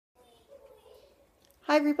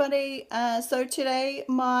Hi everybody, so today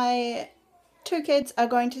my two kids are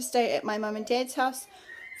going to stay at my mum and dad's house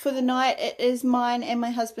for the night. It is mine and my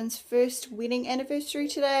husband's first wedding anniversary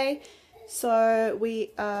today, so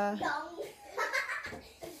we are,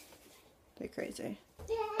 they're crazy,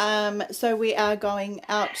 so we are going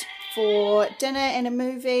out for dinner and a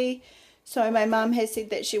movie. So my mum has said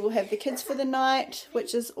that she will have the kids for the night,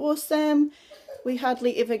 which is awesome. We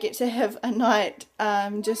hardly ever get to have a night,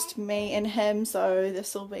 just me and him, so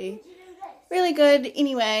this will be really good.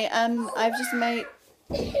 Anyway, I've just made...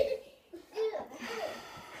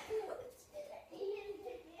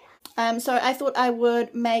 so I thought I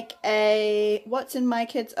would make a what's in my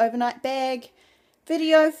kids' overnight bag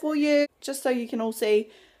video for you, just so you can all see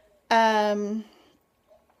the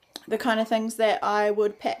kind of things that I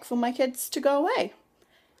would pack for my kids to go away.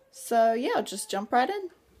 So yeah, I'll just jump right in.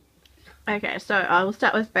 Okay, so I will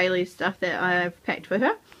start with Bailey's stuff that I've packed for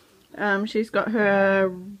her. She's got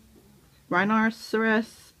her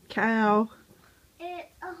rhinoceros cow.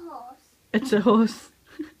 It's a horse. It's a horse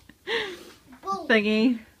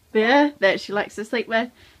thingy there that she likes to sleep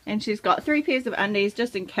with. And she's got 3 pairs of undies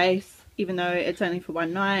just in case, even though it's only for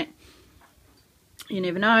one night. You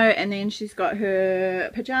never know. And then she's got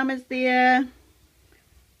her pajamas there.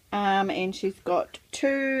 And she's got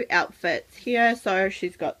 2 outfits here. So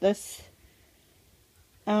she's got this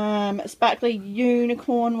sparkly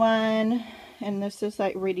unicorn one, and this is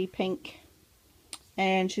like reddy pink,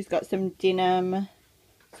 and she's got some denim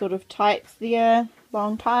sort of tights there,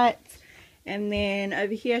 long tights. And then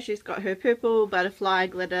over here she's got her purple butterfly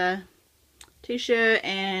glitter t-shirt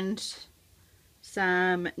and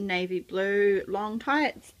some navy blue long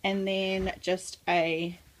tights, and then just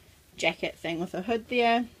a jacket thing with a hood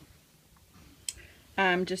there,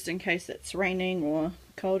 just in case it's raining or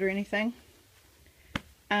cold or anything.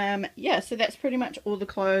 Yeah, so that's pretty much all the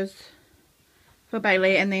clothes for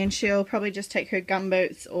Bailey, and then she'll probably just take her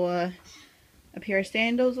gumboots or a pair of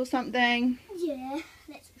sandals or something. Yeah,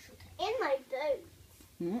 that's what she'll take. And my boots.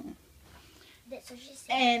 Mm. That's what she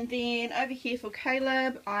said. And then over here for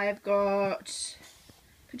Caleb, I've got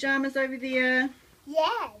pajamas over there.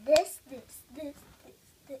 Yeah, this.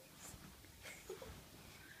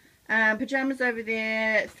 Pajamas over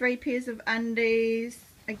there, 3 pairs of undies.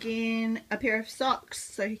 Again, a pair of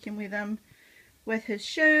socks so he can wear them with his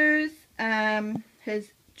shoes.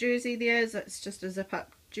 His jersey there, so it's just a zip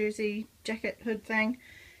up jersey jacket hood thing.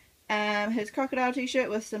 His crocodile t-shirt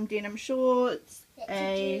with some denim shorts.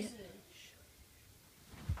 A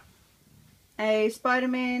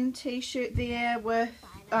Spider-Man t-shirt there with,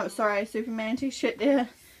 oh sorry, Superman t-shirt there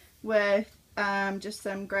with just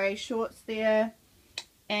some grey shorts there.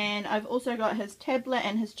 And I've also got his tablet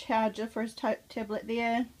and his charger for his tablet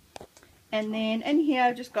there. And then in here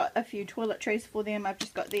I've just got a few toiletries for them. I've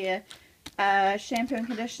just got their shampoo and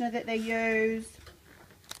conditioner that they use,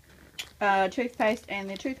 toothpaste and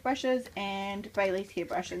their toothbrushes, and Bailey's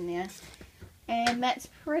hairbrush in there. And that's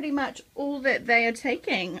pretty much all that they are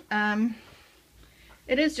taking.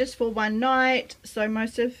 It is just for one night, so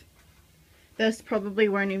most of this probably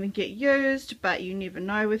won't even get used, but you never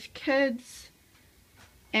know with kids.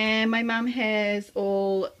 And my mum has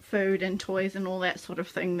all food and toys and all that sort of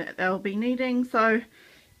thing that they'll be needing, so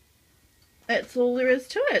that's all there is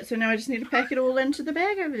to it. So now I just need to pack it all into the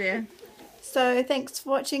bag over there. So thanks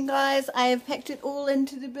for watching, guys. I have packed it all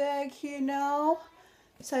into the bag here now,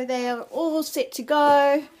 so they are all set to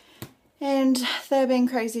go. And they've been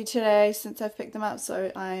crazy today since I've picked them up, so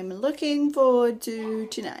I'm looking forward to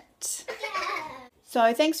tonight.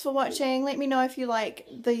 So thanks for watching. Let me know if you like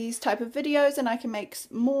these type of videos, and I can make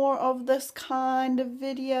more of this kind of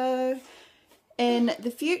video in the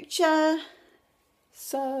future.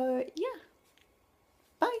 So yeah.